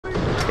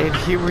And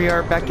here we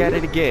are back at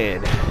it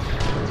again.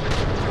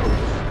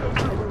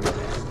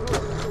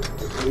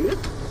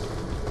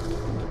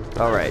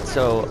 Alright,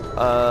 so,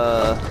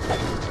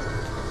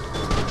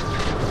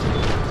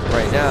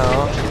 right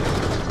now,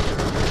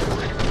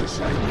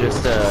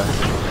 just, oh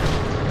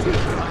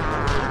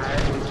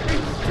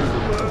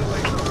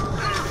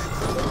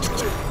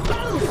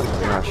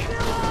my gosh.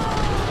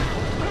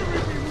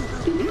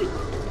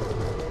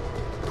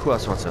 Who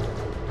else wants some?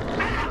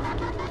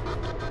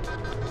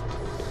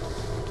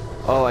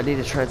 Oh, I need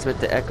to transmit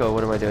the echo.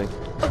 What am I doing?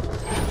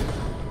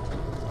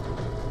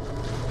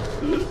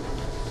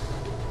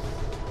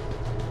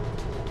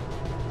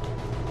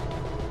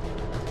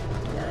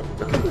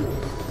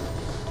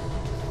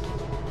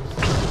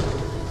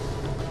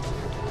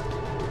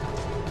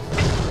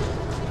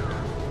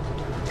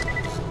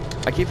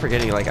 I keep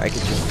forgetting, like, I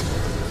could just...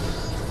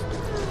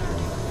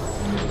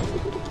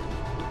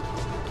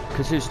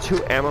 Because there's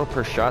 2 ammo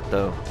per shot,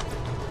 though.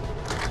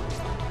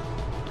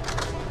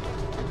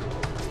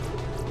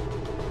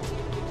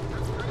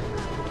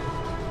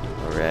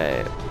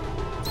 Alright.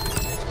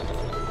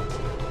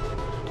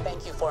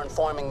 Thank you for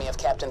informing me of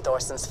Captain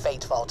Thorson's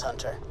fate, Vault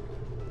Hunter.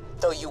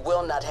 Though you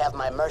will not have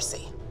my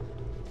mercy,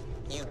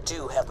 you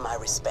do have my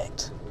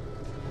respect.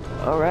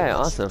 Alright,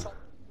 awesome.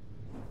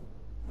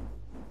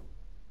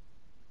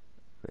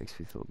 Makes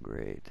me feel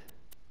great.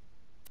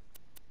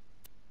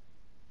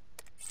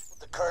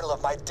 The kernel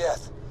of my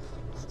death.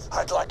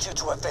 I'd like you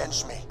to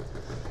avenge me.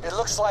 It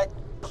looks like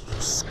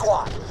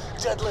Squat,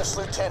 Deadlift's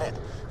lieutenant,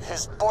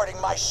 is boarding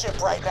my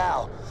ship right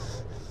now.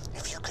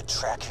 If you could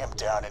track him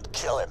down and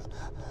kill him,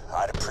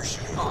 I'd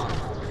appreciate it.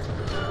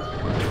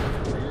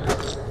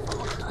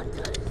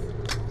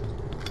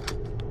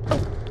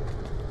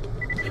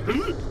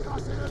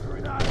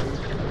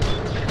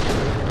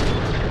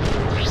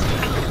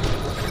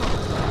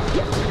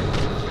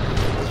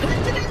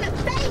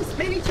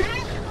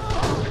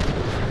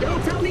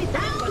 Don't tell me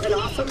that wasn't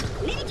awesome.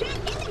 Mini track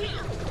in the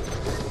house.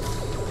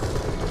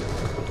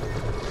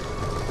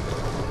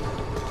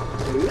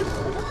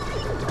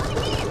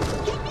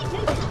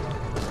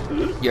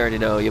 You already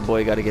know, your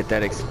boy gotta get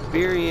that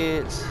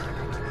experience.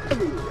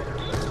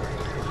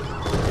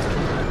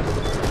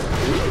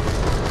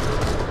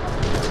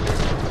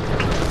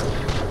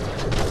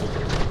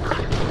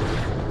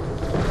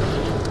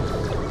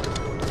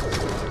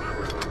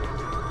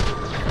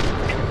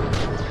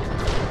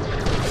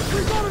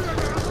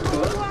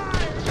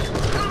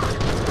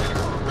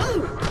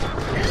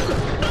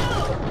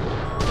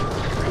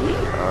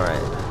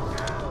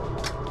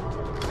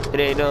 It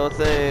ain't no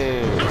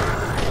thing.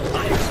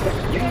 I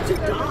expect you to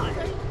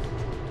die.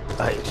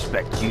 I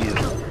expect you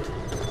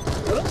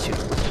to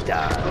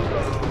die.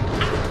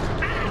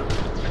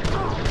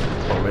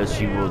 Or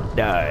else you will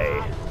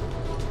die.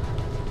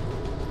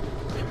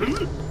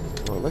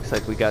 Well, it looks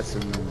like we got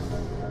something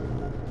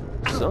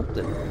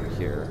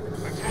here.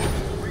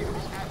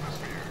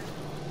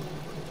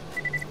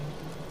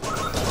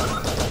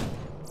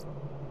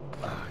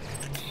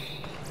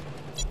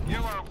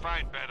 You won't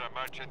find better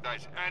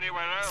merchandise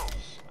anywhere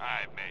else.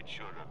 I made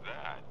sure of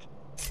that.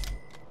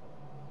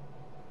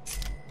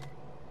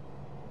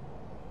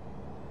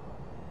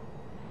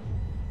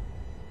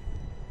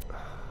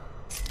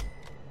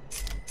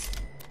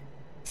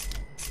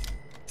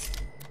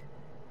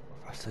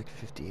 That's like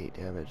 58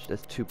 damage.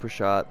 That's 2 per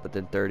shot, but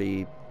then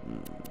 30.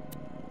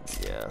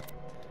 Yeah.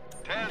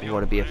 You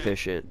want to be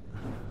efficient.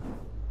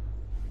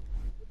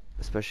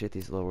 Especially at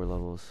these lower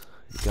levels.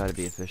 You gotta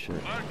be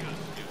efficient.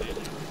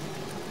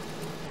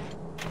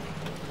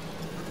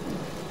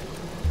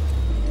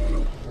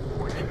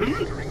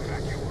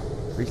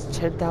 Reached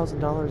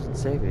 $10,000 in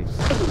savings.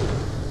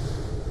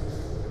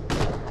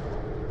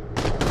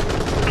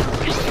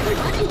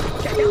 Everybody,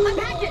 check out my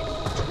package.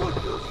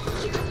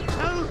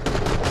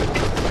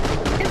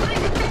 If I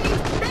had things,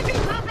 they'd be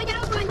popping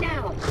out right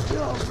now.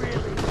 Oh,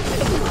 really?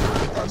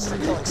 Thanks for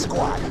killing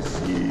Squat.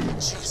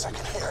 Jeez, I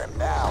can hear him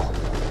now.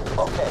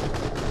 Okay,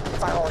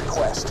 final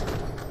request.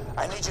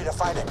 I need you to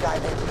find a guy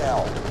named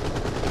Nell.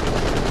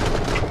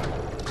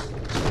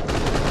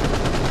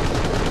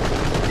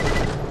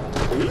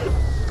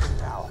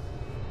 Now,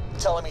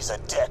 tell him he's a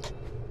dick.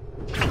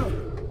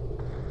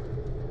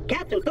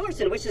 Captain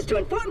Thorson wishes to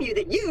inform you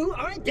that you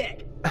are a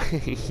dick.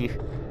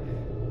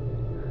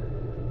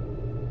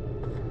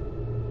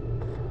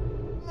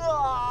 No!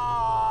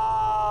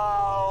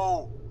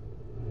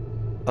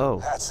 Oh.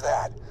 That's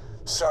that.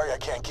 Sorry I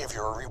can't give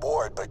you a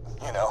reward, but,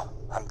 you know,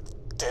 I'm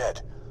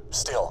dead.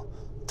 Still,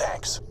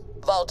 thanks.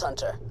 Vault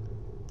Hunter,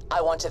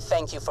 I want to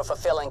thank you for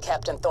fulfilling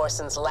Captain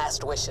Thorson's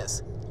last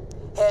wishes.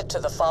 Head to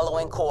the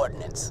following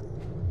coordinates.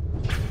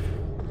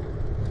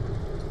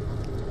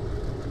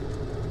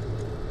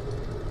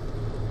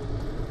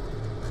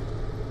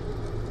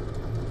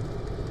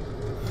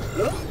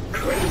 Oh,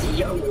 crazy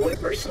young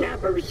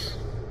whippersnappers.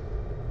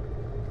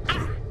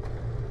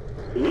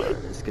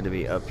 It's gonna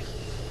be up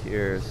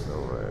here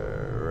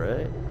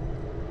somewhere,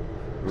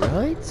 right?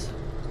 Right?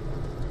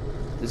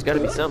 There's gotta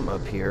be something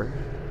up here.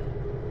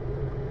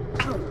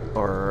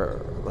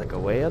 Or like a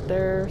way up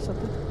there or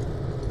something?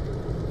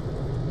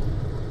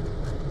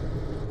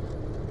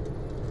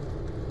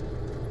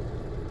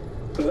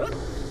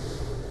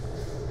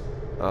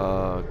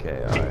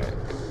 Okay, alright.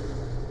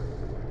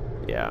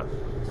 Yeah.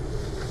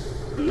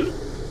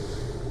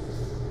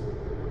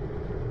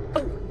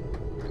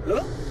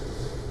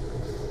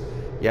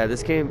 Yeah,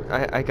 this game,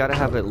 I gotta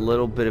have a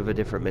little bit of a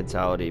different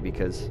mentality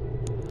because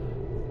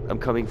I'm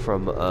coming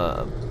from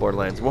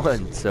Borderlands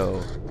 1, so,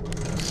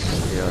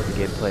 you know, the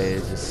gameplay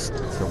is just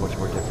so much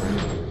more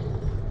different.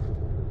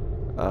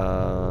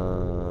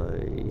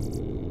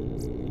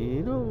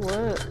 You know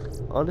what?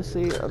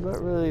 Honestly, I'm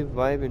not really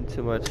vibing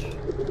too much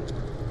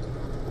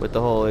with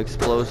the whole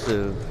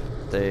explosive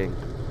thing.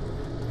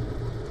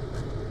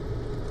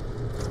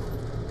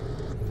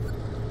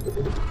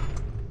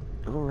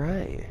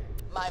 Alright.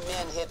 My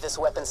men hid this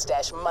weapon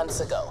stash months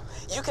ago.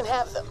 You can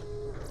have them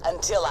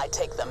until I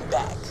take them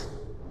back.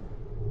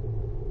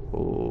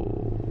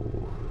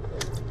 Ooh.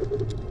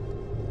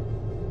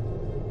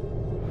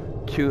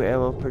 2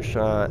 ammo per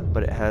shot,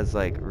 but it has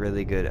like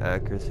really good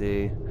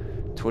accuracy.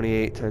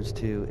 28 times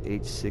 2,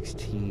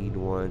 H16,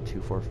 1,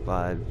 2, 4,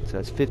 5. So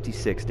that's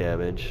 56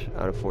 damage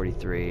out of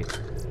 43.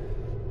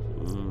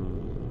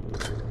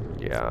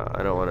 Yeah,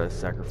 I don't want to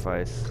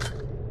sacrifice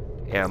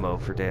ammo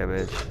for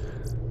damage.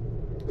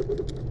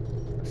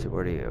 So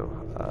what are you?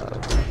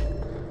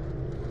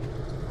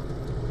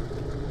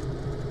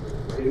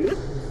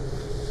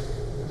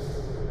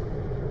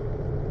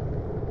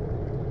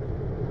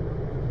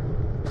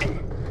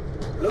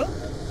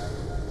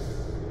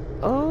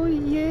 Oh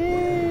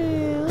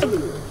yeah!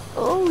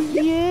 Oh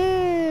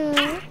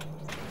yeah!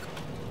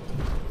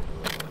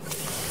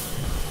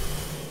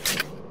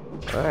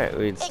 Alright,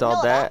 we installed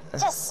Ignore that.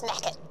 Just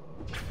smack it.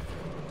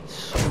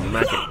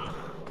 Smack it.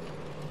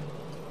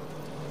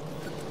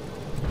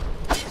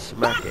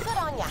 Smack it. Good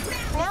on ya.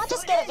 Now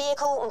just get a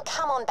vehicle and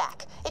come on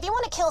back. If you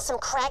want to kill some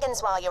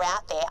Kragans while you're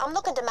out there, I'm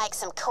looking to make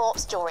some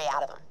corpse jewelry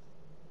out of them.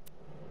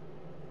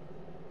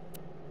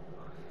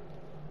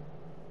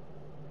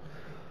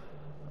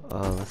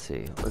 Let's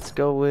see. Let's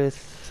go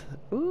with...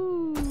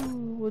 Ooh,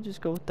 we'll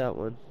just go with that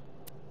one.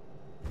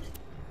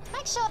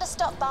 Make sure to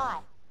stop by.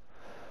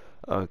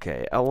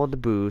 Okay, L on the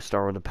boost,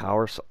 R on the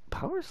power slide.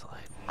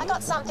 I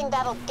got something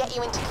that'll get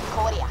you into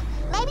Concordia.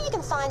 Maybe you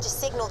can find your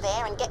signal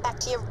there and get back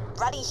to your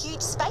ruddy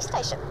huge space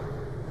station.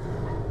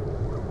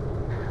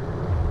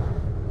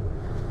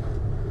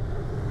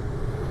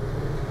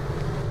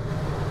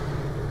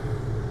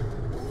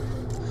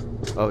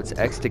 Oh, it's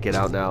X to get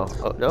out now.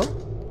 Oh, no?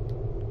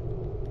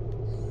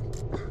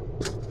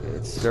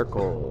 It's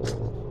circle.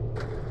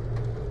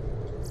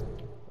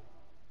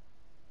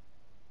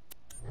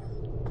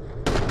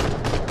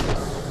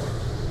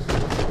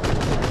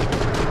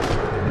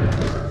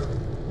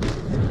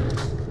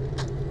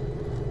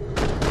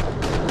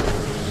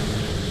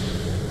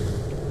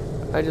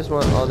 I just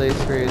want all the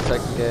experience I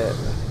can get.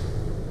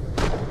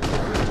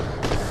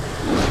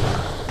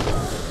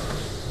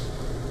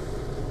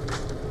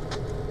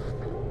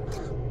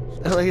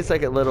 I think it's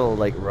like a little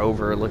like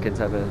rover looking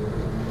type of.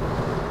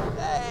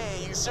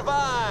 Hey, you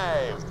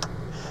survived!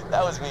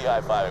 That was me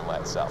high-fiving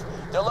myself.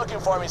 They're looking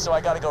for me, so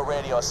I gotta go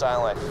radio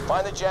silent.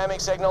 Find the jamming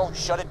signal,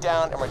 shut it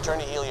down, and return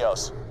to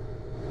Helios.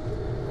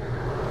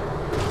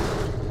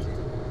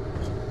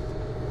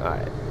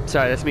 Alright.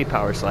 Sorry, that's me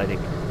power sliding.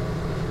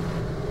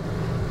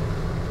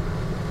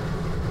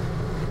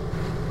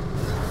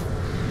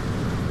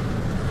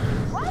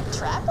 Right,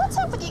 Trap, what's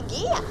up with your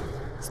gear?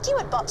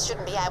 Steward bots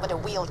shouldn't be able to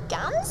wield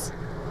guns.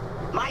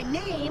 My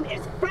name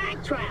is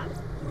Frag Trap.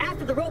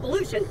 After the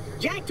revolution,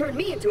 Jack turned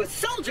me into a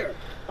soldier.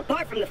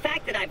 Apart from the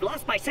fact that I've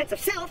lost my sense of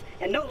self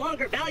and no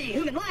longer value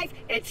human life,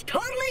 it's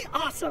totally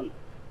awesome.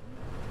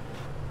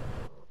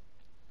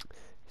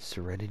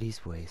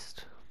 Serenity's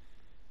Waste.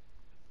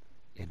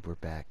 And we're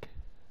back.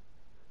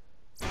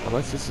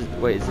 Unless this is...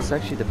 Wait, is this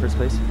actually the first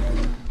place?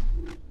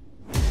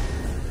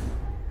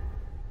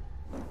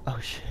 Oh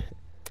shit.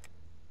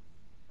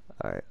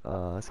 Alright,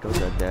 let's go with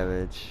that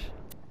damage.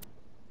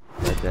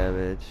 That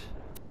damage.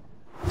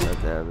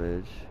 That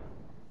damage.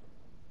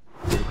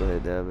 Critical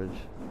hit damage.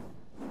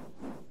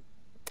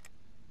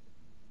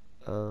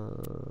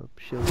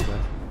 Shield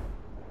blast.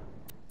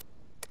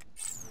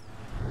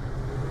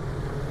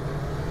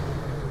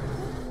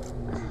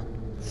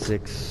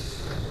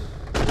 Six.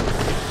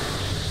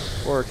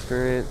 4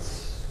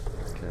 experience.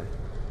 Okay.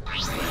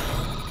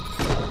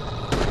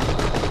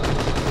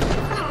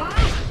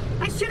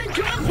 I should have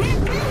dropped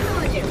him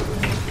on you.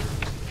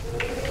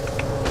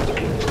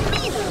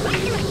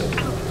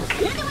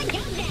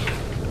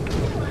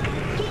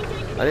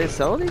 I didn't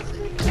sell these?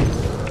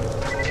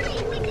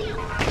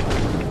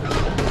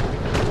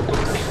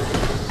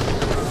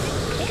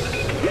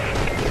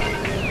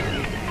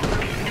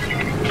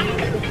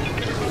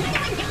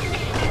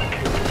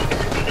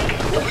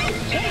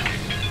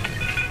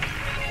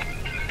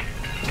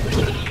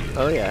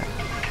 Oh yeah.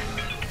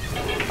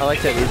 I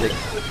like that music.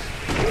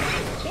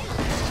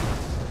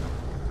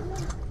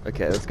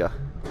 Okay, let's go.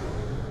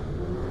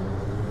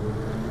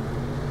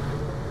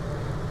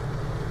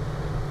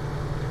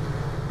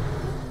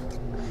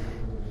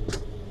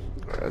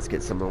 Alright, let's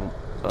get some a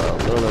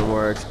little bit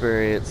more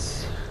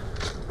experience.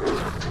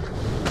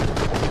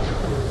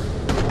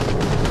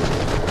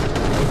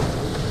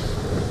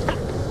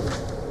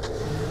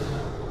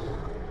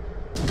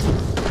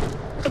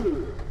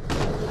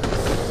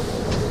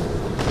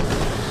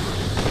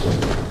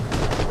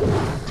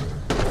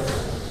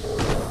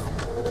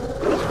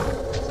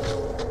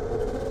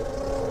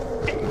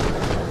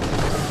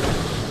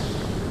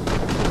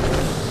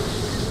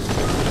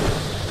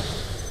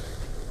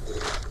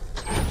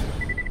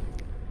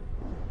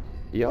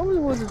 Y'all were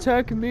the ones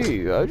attacking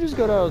me. I just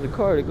got out of the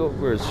car to go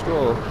for a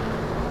stroll.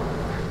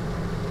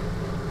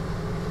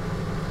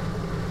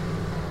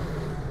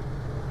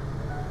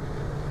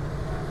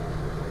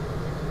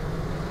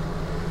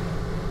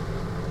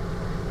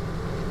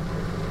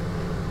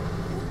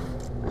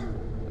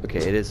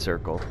 Okay, it is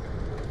circle.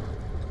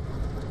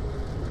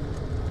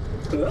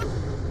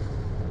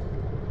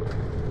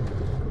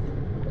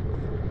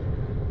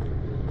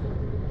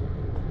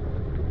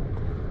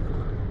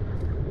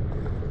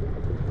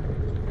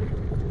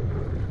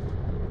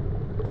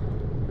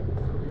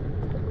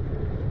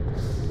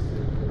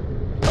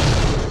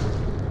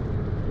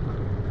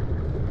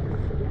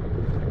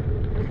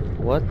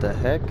 What the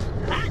heck?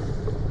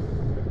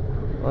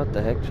 What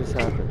the heck just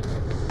happened?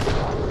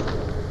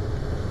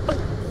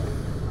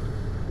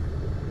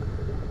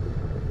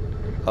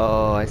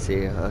 Oh, I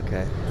see.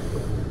 Okay.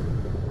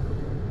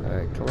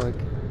 Alright, come on.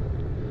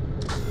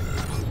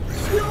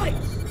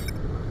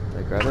 Did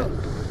I grab it?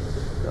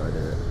 No, I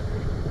didn't.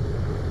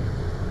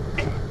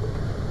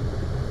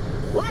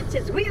 Watch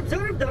as we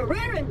observe the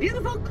rare and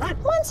beautiful cloud.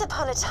 Once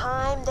upon a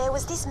time, there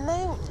was this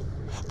moon.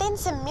 Then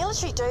some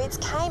military dudes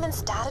came and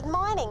started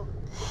mining.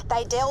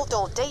 They delved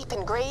all deep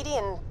and greedy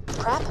and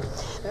crap.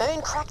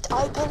 Moon cracked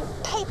open,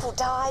 people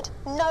died,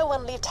 no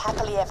one lived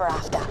happily ever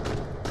after.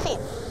 Finn,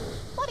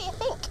 what do you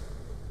think?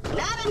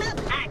 Not enough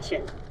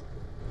action.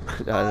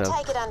 I'll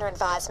take it under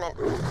advisement.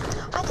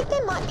 I think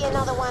there might be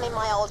another one in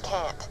my old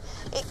camp.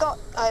 It got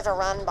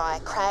overrun by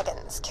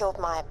Kragans,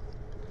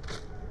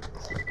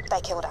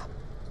 They killed her.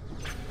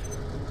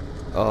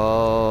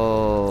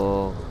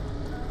 Oh.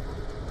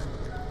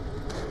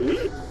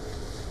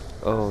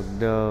 Oh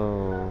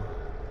no.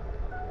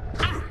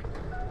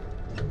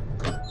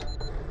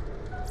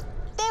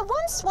 There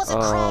once was a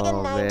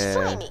Kragan named man.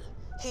 Flamey,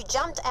 who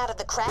jumped out of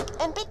the crack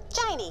and bit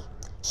Janie.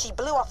 She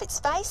blew off its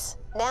face.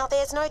 Now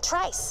there's no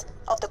trace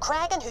of the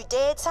Kragan who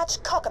dared such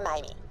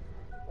cockamamie.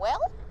 Well?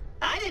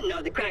 I didn't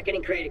know the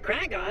Kraken created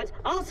Kragons.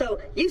 Also,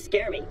 you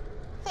scare me.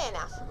 Fair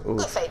enough. Oof.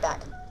 Good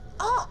feedback.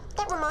 Oh,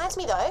 that reminds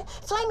me though.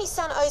 Flamey's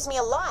son owes me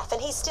a life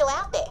and he's still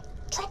out there.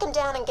 Track him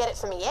down and get it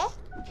for me, yeah?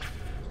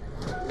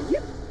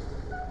 Yep.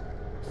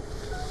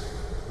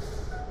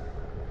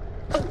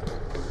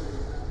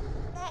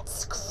 That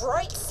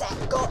scrote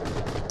sack got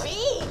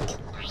big.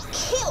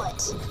 Kill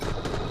it.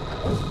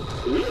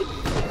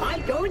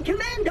 I'm going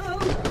commando.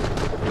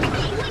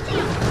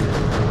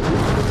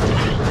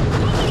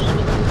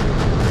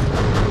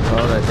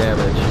 All that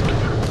damage.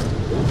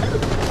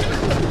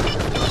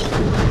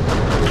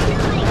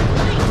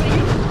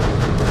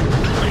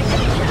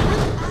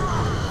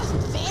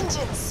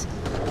 Vengeance.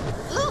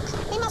 Look,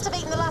 he must have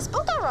eaten the last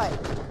book I wrote.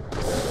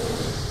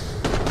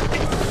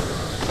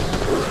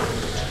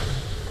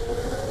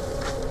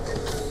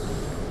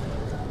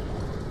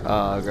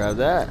 I'll grab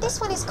that.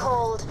 This one is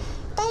called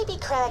Baby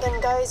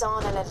Kragan Goes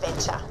on an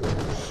Adventure.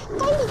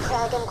 Baby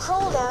Kragan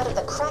crawled out of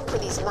the crack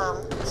with his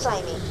mum,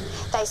 Flamey.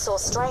 They saw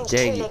strange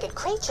Dang it. two-legged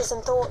creatures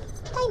and thought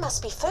they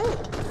must be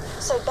food.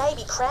 So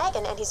Baby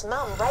Kragan and his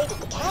mum raided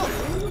the camp.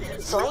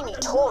 Flamey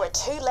tore a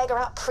two-legger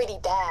up pretty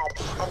bad,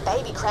 and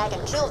Baby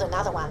Kragan killed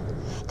another one.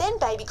 Then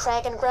Baby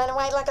Kragan ran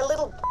away like a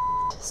little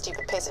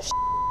stupid piece of shit.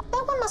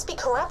 That one must be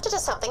corrupted or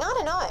something, I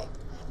don't know.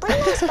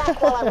 Bring those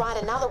back while I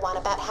write another one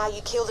about how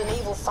you killed an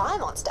evil fire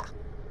monster.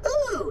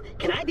 Ooh,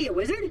 can I be a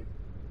wizard?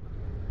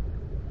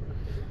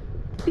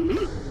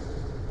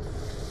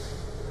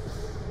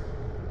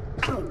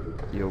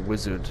 You're a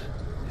wizard,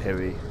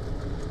 Harry.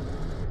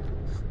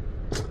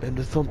 And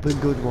a thumping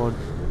good one.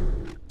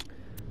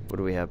 What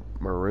do we have?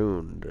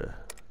 Marooned.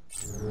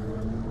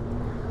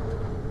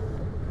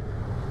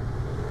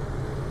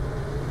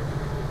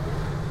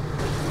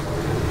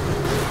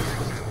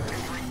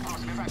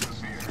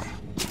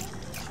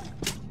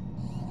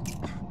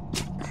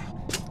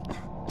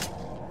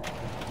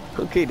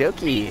 Okie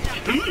dokie.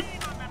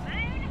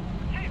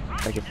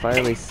 I can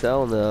finally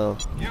sell now.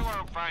 You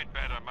won't find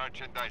better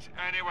merchandise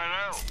anywhere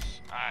else.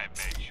 I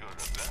made sure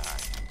of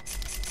that.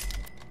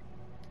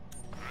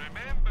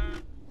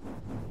 Remember,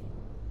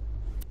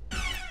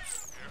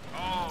 you're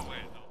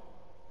always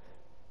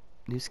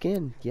New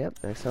skin. Yep.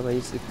 Next time I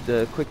use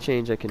the quick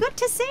change, I can. Good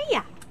to see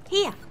ya.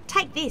 Here,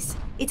 take this.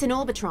 It's an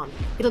Orbitron.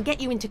 It'll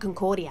get you into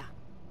Concordia.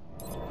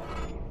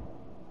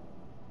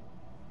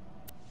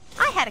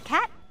 I had a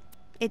cat.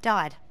 It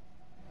died.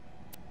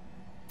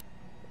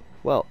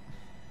 Well.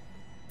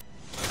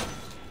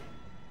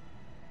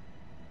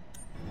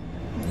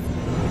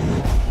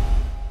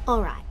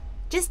 Alright,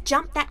 just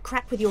jump that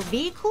crack with your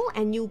vehicle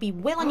and you'll be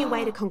well on your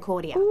way to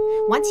Concordia.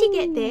 Once you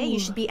get there, you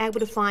should be able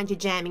to find your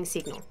jamming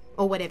signal,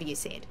 or whatever you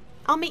said.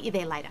 I'll meet you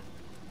there later.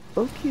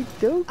 Okie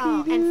dokie.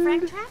 Oh, and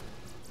dude. Fragtrap?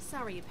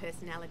 Sorry your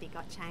personality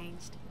got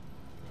changed.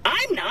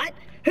 I'm not.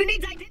 Who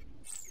needs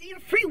identity or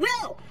free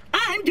will?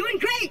 I'm doing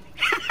great.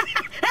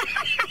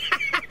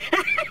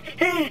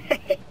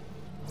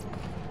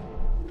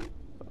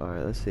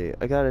 Alright, let's see.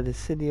 I got an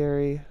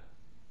incendiary.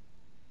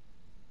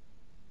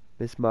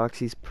 Miss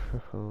Moxie's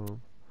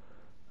home.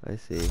 I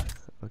see.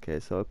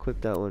 Okay, so I'll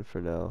equip that one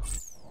for now.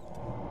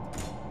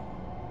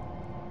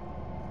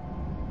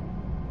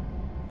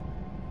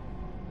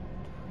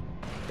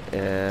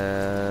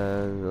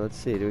 And let's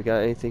see, do we got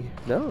anything?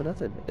 No,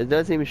 nothing. It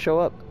doesn't even show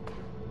up.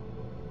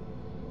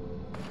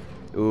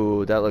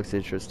 Ooh, that looks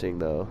interesting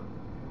though.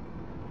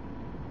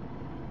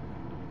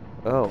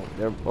 Oh,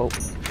 there. Oh,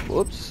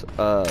 whoops.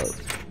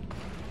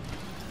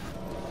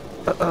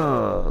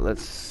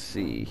 Let's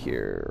see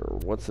here.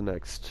 What's the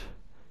next?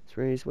 It's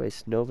raised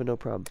waste. Nova, no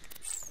problem.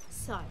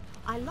 So,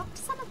 I locked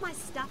some of my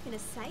stuff in a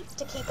safe.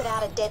 To keep it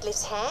out of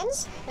Deadlift's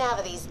hands. Now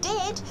that he's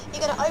dead,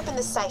 you're gonna open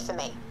the safe for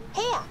me.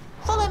 Here,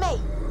 follow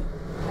me.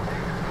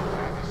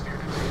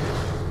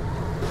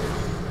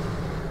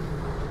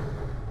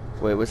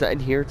 Wait, was that in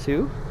here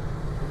too?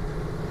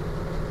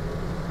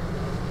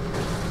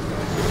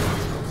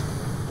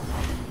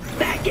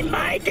 Back in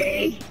my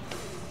day.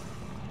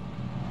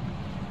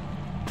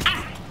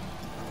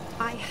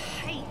 I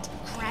hate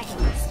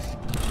dragons.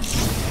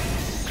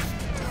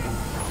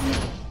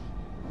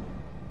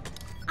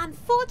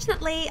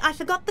 Unfortunately, I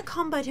forgot the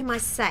combo to my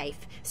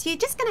safe, so you're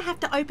just gonna have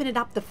to open it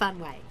up the fun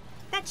way.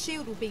 That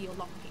shield will be your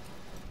lockpick.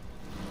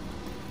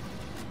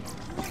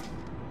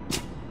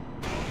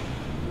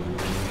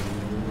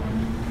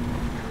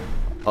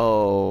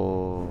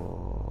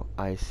 Oh,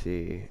 I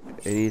see.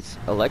 It needs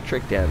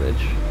electric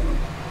damage.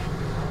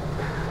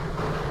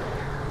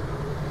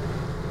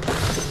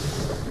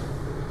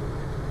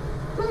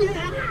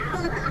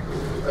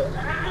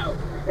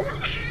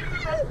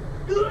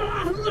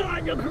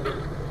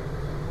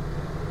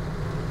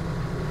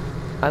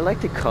 I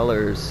like the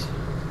colors.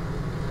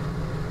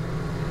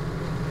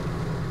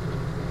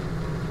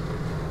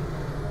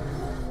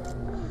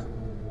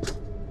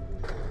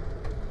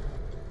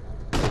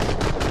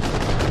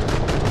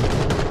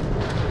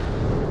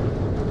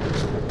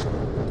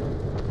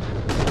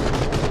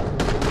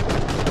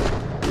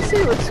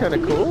 It looks kind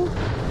of cool.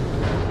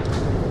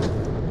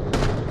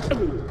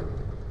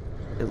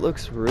 It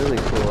looks really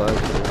cool,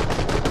 actually.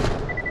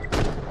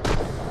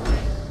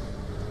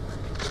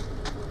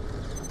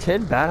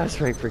 10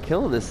 badass rank for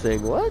killing this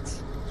thing. What?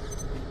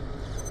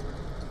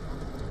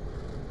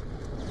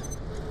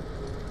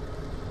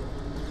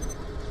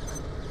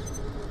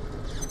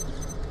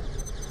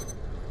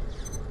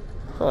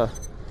 Huh.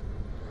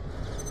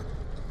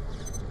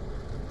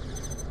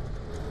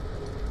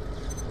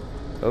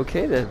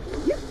 Okay then.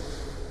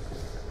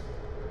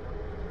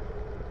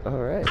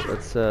 Alright,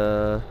 let's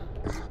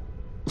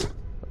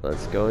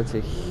go into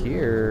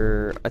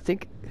here. I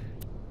think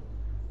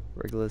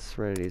Regulus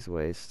Serenity's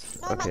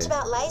waste. Know much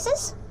about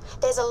lasers?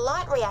 There's a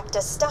light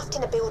reactor stuffed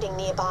in a building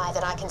nearby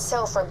that I can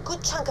sell for a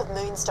good chunk of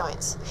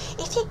moonstones.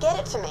 If you get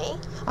it for me,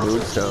 I can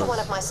give you one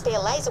of my spare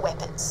laser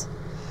weapons.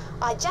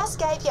 I just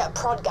gave you a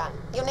prod gun.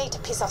 You'll need to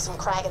piss off some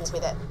Kragans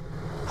with it.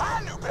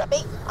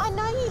 I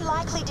know you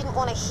likely didn't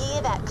want to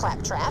hear that,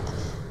 Claptrap,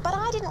 but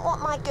I didn't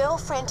want my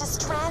girlfriend to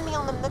strand me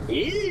on the moon.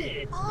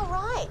 Yeah. All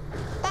right.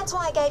 That's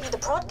why I gave you the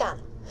prod gun.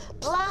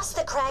 Blast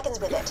the Kragans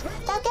with it.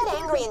 They'll get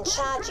angry and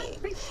charge you.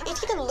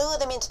 If you can lure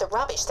them into the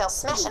rubbish, they'll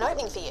smash an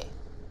opening for you.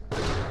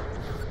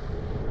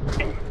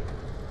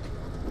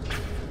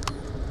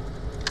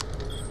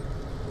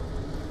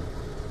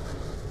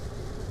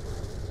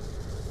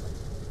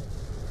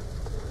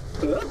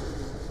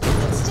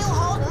 It's still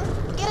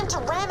holding. Get him to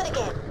ram it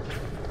again.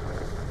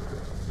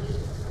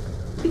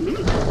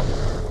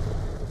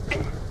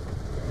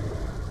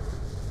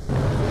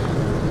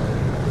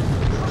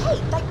 Hey,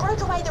 they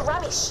broke away the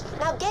rubbish.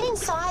 Now get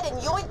inside and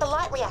yoink the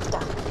light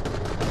reactor.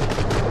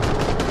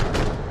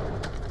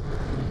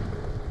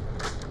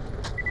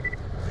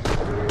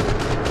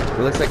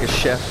 It looks like a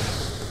chef.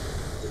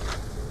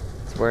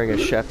 It's wearing a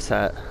chef's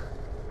hat.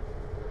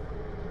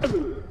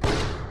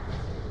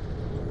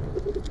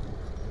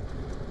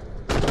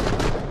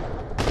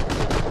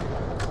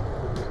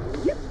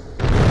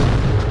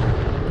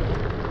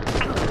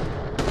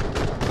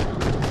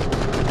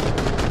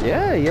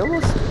 Yeah, you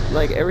almost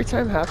like every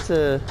time have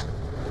to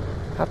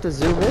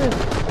zoom in.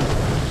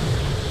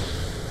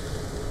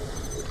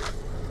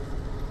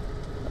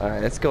 All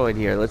right, let's go in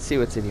here. Let's see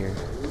what's in here.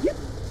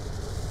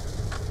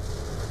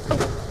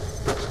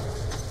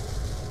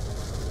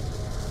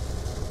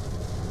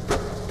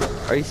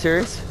 Are you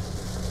serious?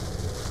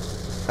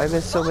 I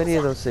missed so many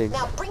of those things.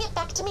 Now bring it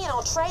back to me and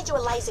I'll trade you a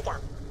laser gun.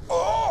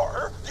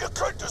 Or you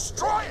could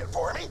destroy it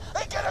for me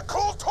and get a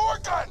cool tour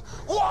gun.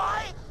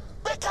 Why?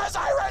 Because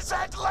I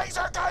resent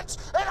laser guns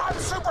and I'm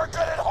super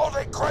good at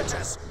holding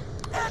grudges.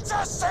 It's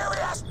a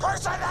serious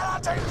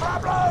personality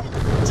problem.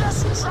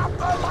 Just drop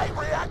the light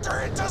reactor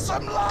into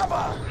some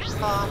lava.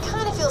 Oh, I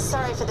kind of feel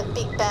sorry for the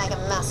big bag of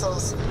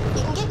muscles.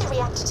 You can get the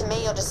reactor to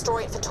me or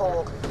destroy it for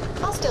Torg.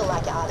 I'll still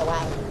like it either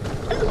way.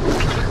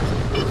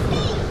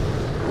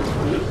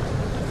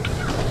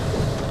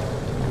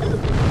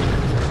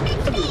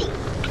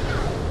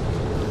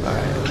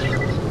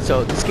 Alright.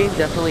 So this game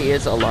definitely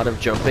is a lot of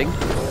jumping.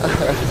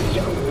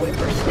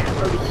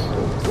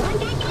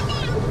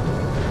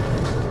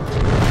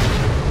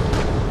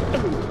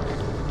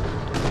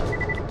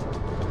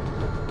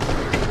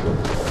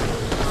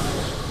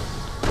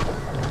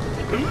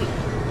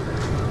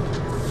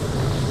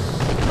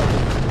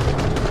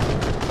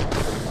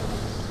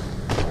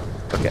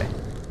 Okay.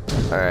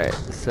 Alright,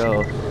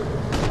 so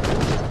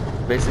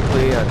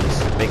basically I'm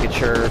just making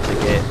sure to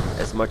get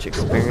as much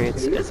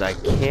experience as I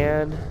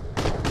can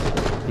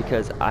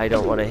because I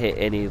don't want to hit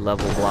any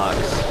level blocks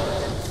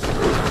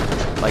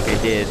like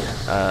I did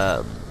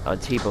on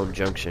T-Bone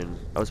Junction.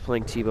 I was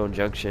playing T-Bone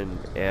Junction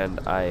and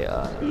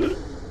I'm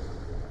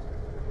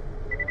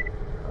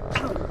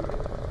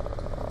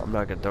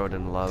not gonna throw it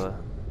in the lava.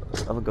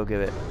 I'm gonna go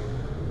give it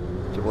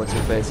to what's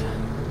her face.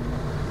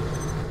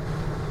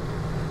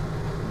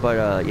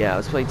 But yeah, I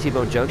was playing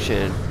T-Bone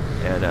Junction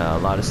and a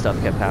lot of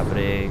stuff kept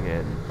happening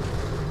and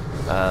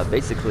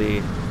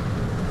basically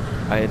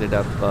I ended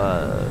up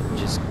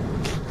just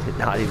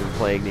not even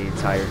playing the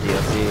entire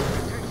DLC.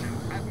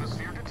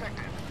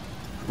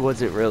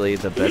 Wasn't really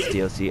the best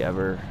DLC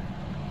ever,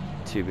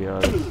 to be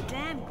honest.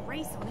 Damn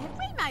Grease man,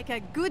 we make a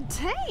good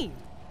team.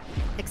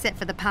 Except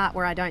for the part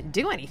where I don't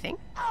do anything.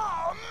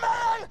 Oh,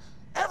 man!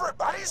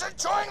 Everybody's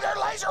enjoying their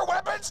laser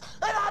weapons,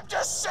 and I'm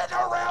just sitting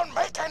around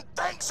making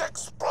things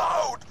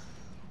explode!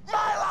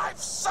 My life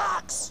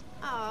sucks!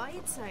 Oh,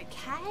 it's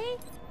okay.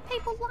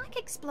 People like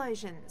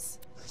explosions.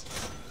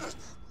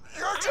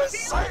 You're just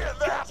saying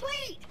that!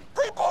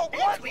 People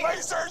want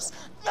lasers,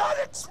 not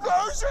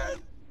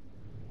explosions!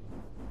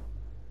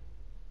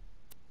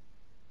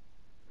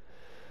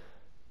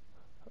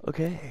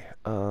 Okay,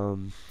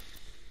 let's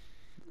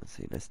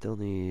see, I still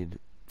need,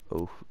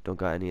 oh, don't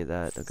got any of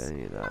that, don't got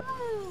any of that.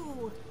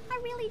 Oh, I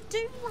really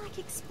do like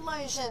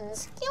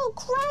explosions. You're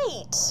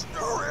great.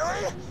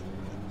 Really?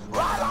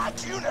 I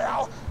like you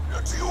now.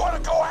 Do you want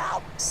to go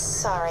out?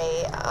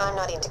 Sorry, I'm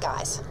not into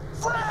guys.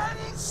 Friend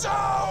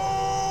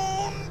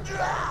zone!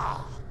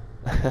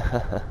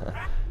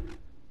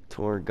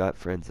 Torn got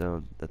friend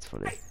zone, that's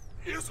funny.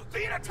 Is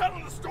Athena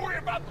telling the story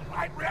about the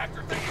light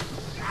reactor thing?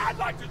 I'd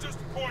like to just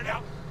point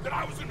out that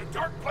I was in a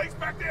dark place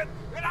back then,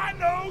 and I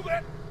know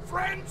that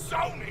friend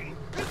zoning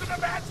is an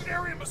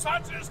imaginary and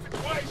misogynistic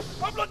way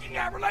of looking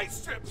at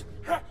relationships.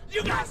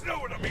 You guys know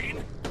what I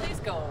mean. Please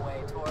go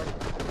away, Tor.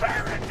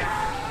 There it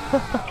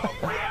goes!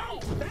 Well,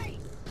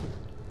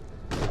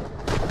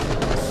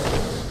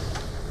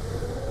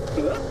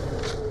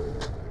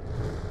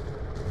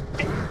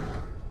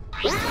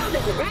 Round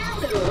and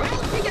round and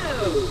round we go.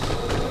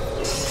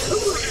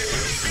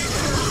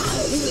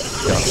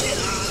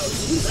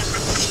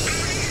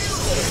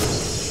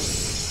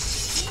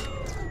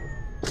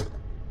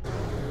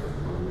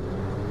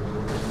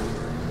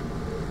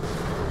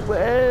 Whoa!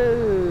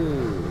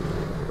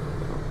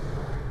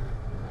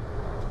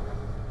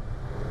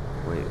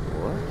 Wait,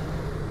 what?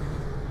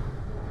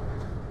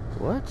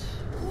 What?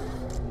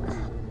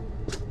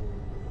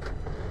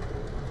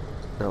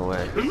 No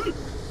way.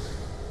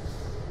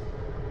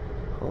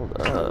 Hold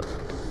up.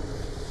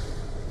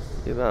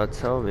 You about to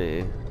tell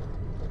me?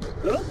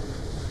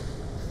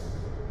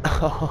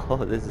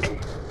 Oh, this is...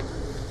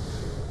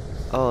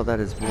 Oh, that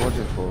is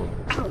wonderful.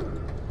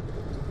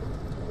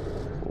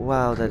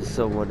 Wow, that is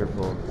so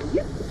wonderful.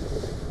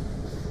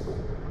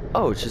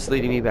 Oh, it's just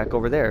leading me back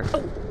over there.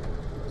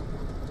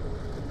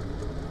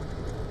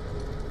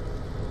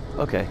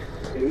 Okay.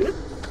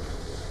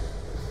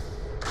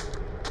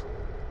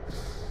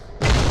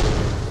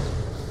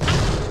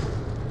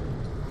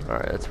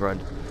 Alright, let's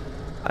run.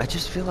 I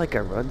just feel like I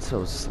run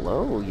so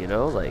slow, you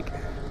know, like...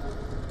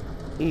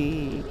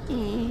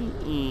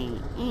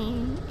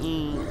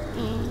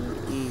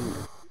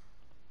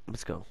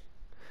 Let's go.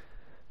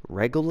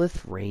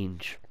 Regolith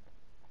Range.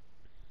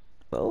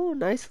 Oh,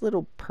 nice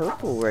little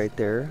purple right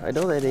there. I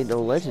know that ain't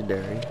no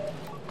legendary.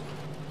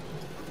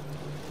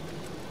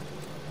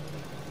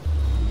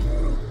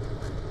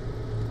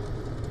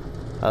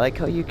 I like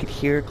how you could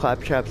hear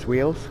Claptrap's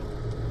wheels.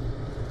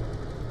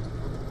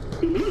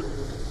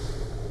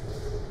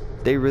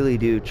 They really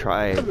do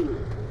try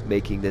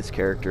making this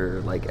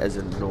character like as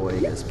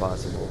annoying as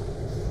possible.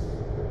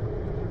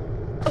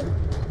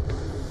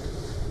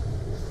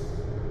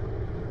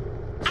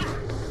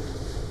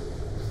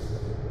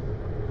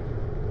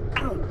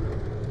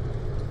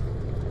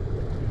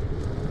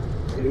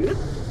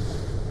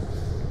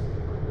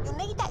 You'll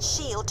need that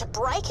shield to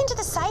break into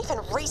the safe and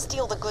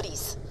re-steal the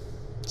goodies.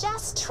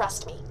 Just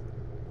trust me.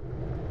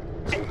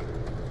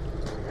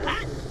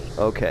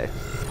 Okay.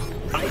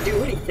 I'd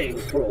do anything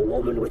for a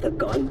woman with a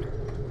gun.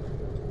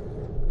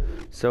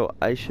 So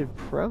I should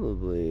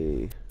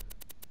probably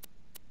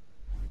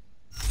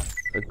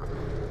equip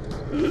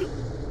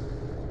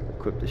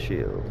the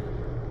shield.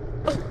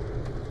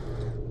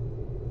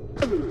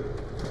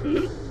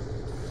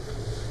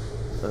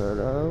 But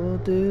I will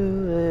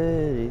do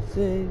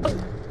anything.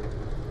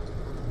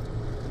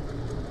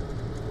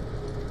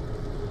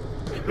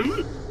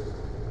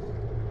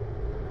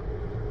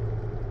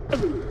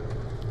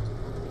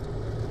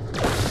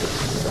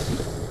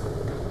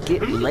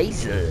 Get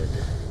lasered.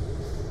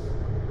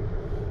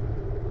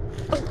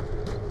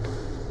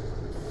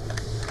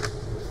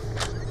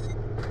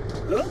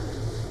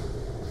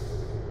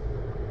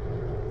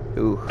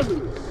 Ooh.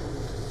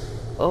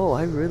 Oh,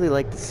 I really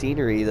like the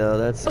scenery though.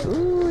 That's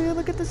ooh, yeah,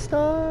 look at the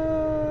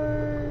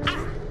stars.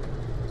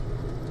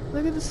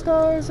 Look at the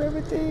stars,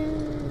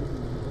 everything.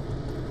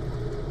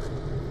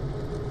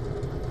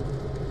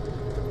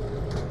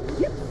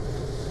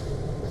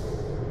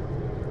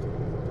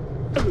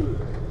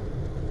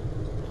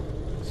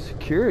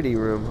 security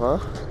room, huh?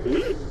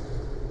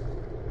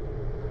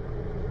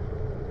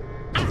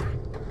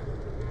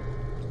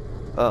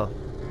 Oh.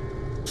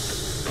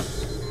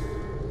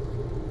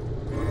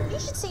 You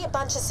should see a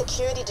bunch of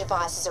security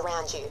devices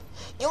around you.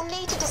 You'll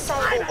need to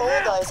disable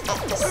all those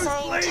at the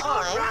same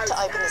time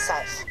to open the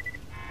safe.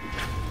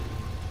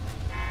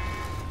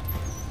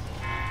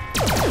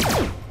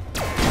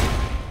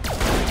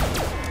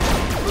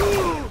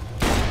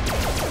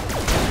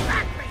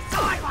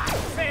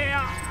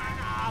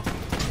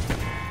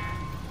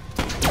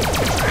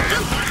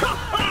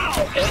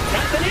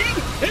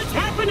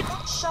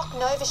 Shock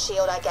Nova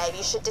Shield I gave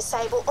you should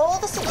disable all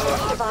the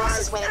security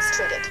devices when it's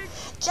triggered.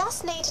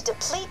 Just need to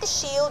deplete the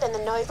shield and the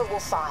Nova will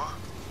fire.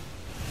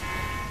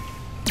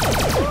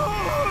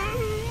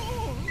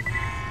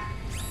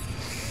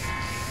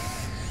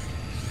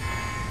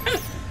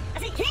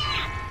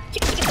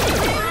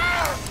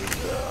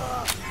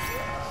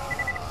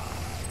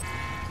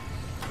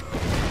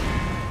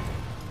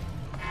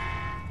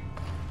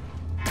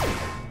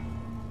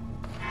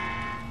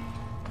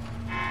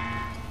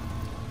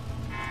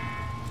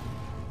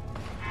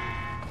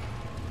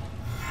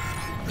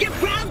 Your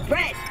brown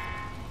bread!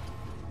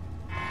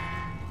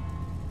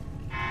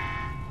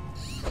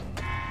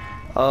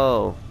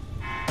 Oh.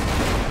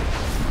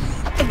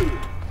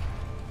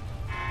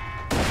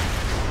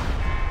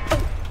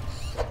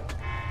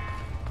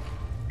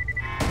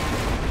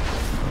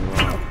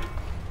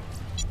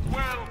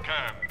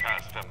 Welcome,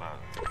 customer.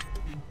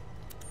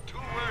 2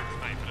 words,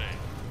 my friend.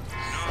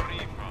 No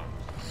refunds.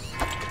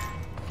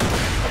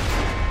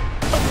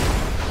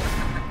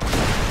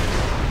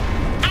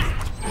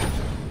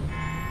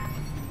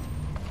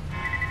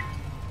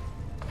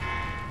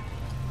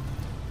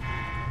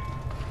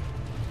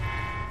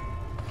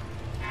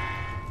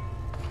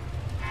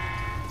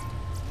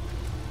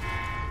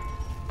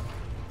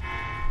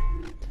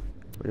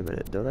 Wait a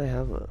minute, don't I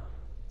have a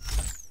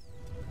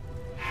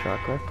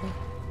shock rifle?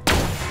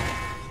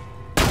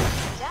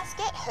 Just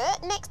get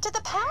hurt next to the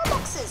power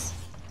boxes.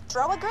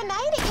 Throw a grenade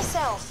at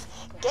yourself.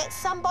 Get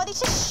somebody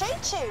to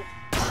shoot you.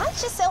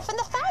 Punch yourself in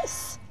the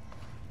face.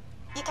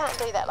 You can't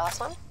do that last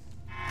one.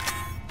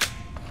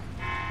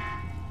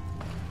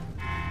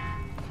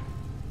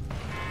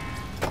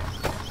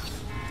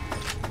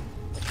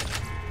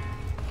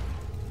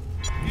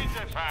 It's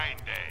a fine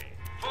day,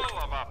 full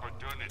of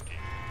opportunities.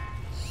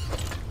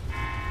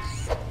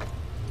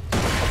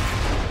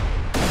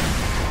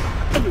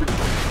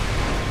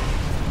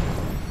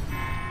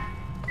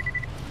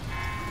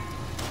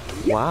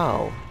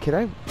 Wow. Can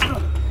I...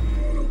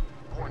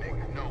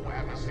 Warning, no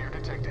atmosphere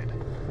detected.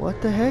 What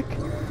the heck?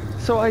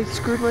 So I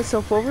screwed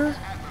myself over?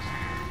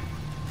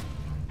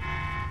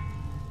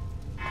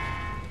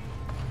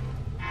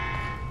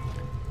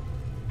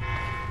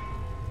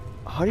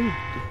 How do you...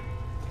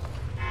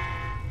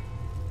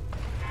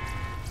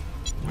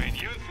 When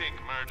you think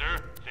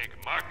murder, think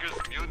Marcus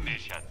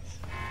Munitions.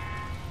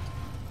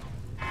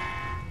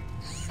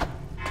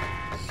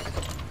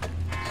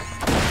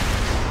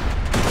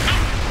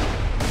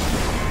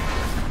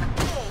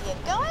 There you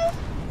go.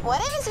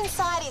 Whatever's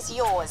inside is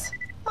yours.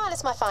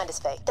 Minus my finder's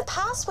fee. The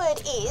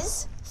password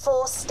is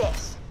for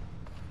Steph.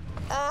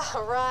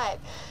 Ah, right.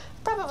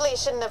 Probably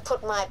shouldn't have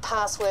put my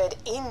password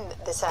in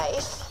the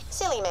safe.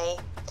 Silly me.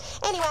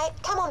 Anyway,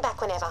 come on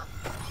back whenever.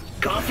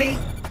 Coffee?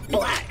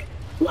 Black.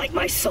 Like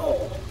my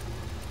soul.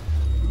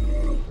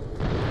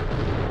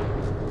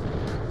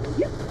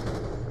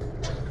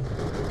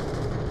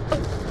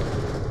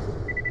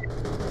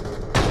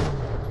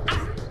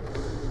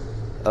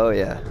 Oh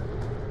yeah.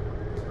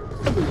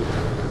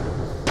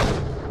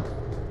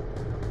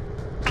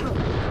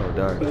 Oh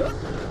darn.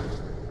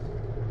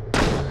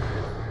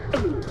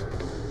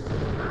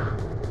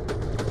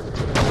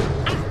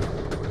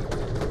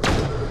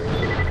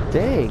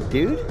 Dang,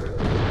 dude.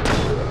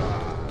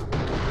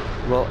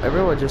 Well,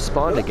 everyone just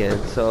spawned again,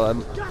 so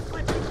I'm...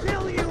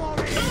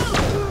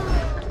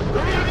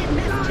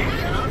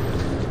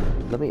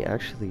 Let me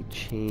actually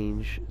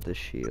change the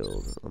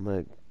shield. I'm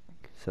gonna...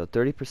 So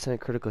 30%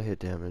 critical hit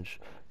damage.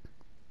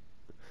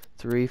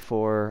 3,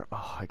 4...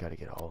 Oh, I gotta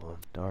get all of them.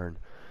 Darn.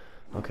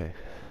 Okay.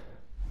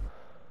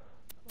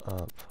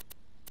 I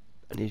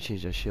need to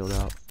change that shield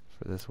out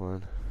for this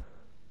one.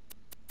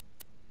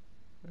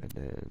 And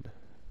then...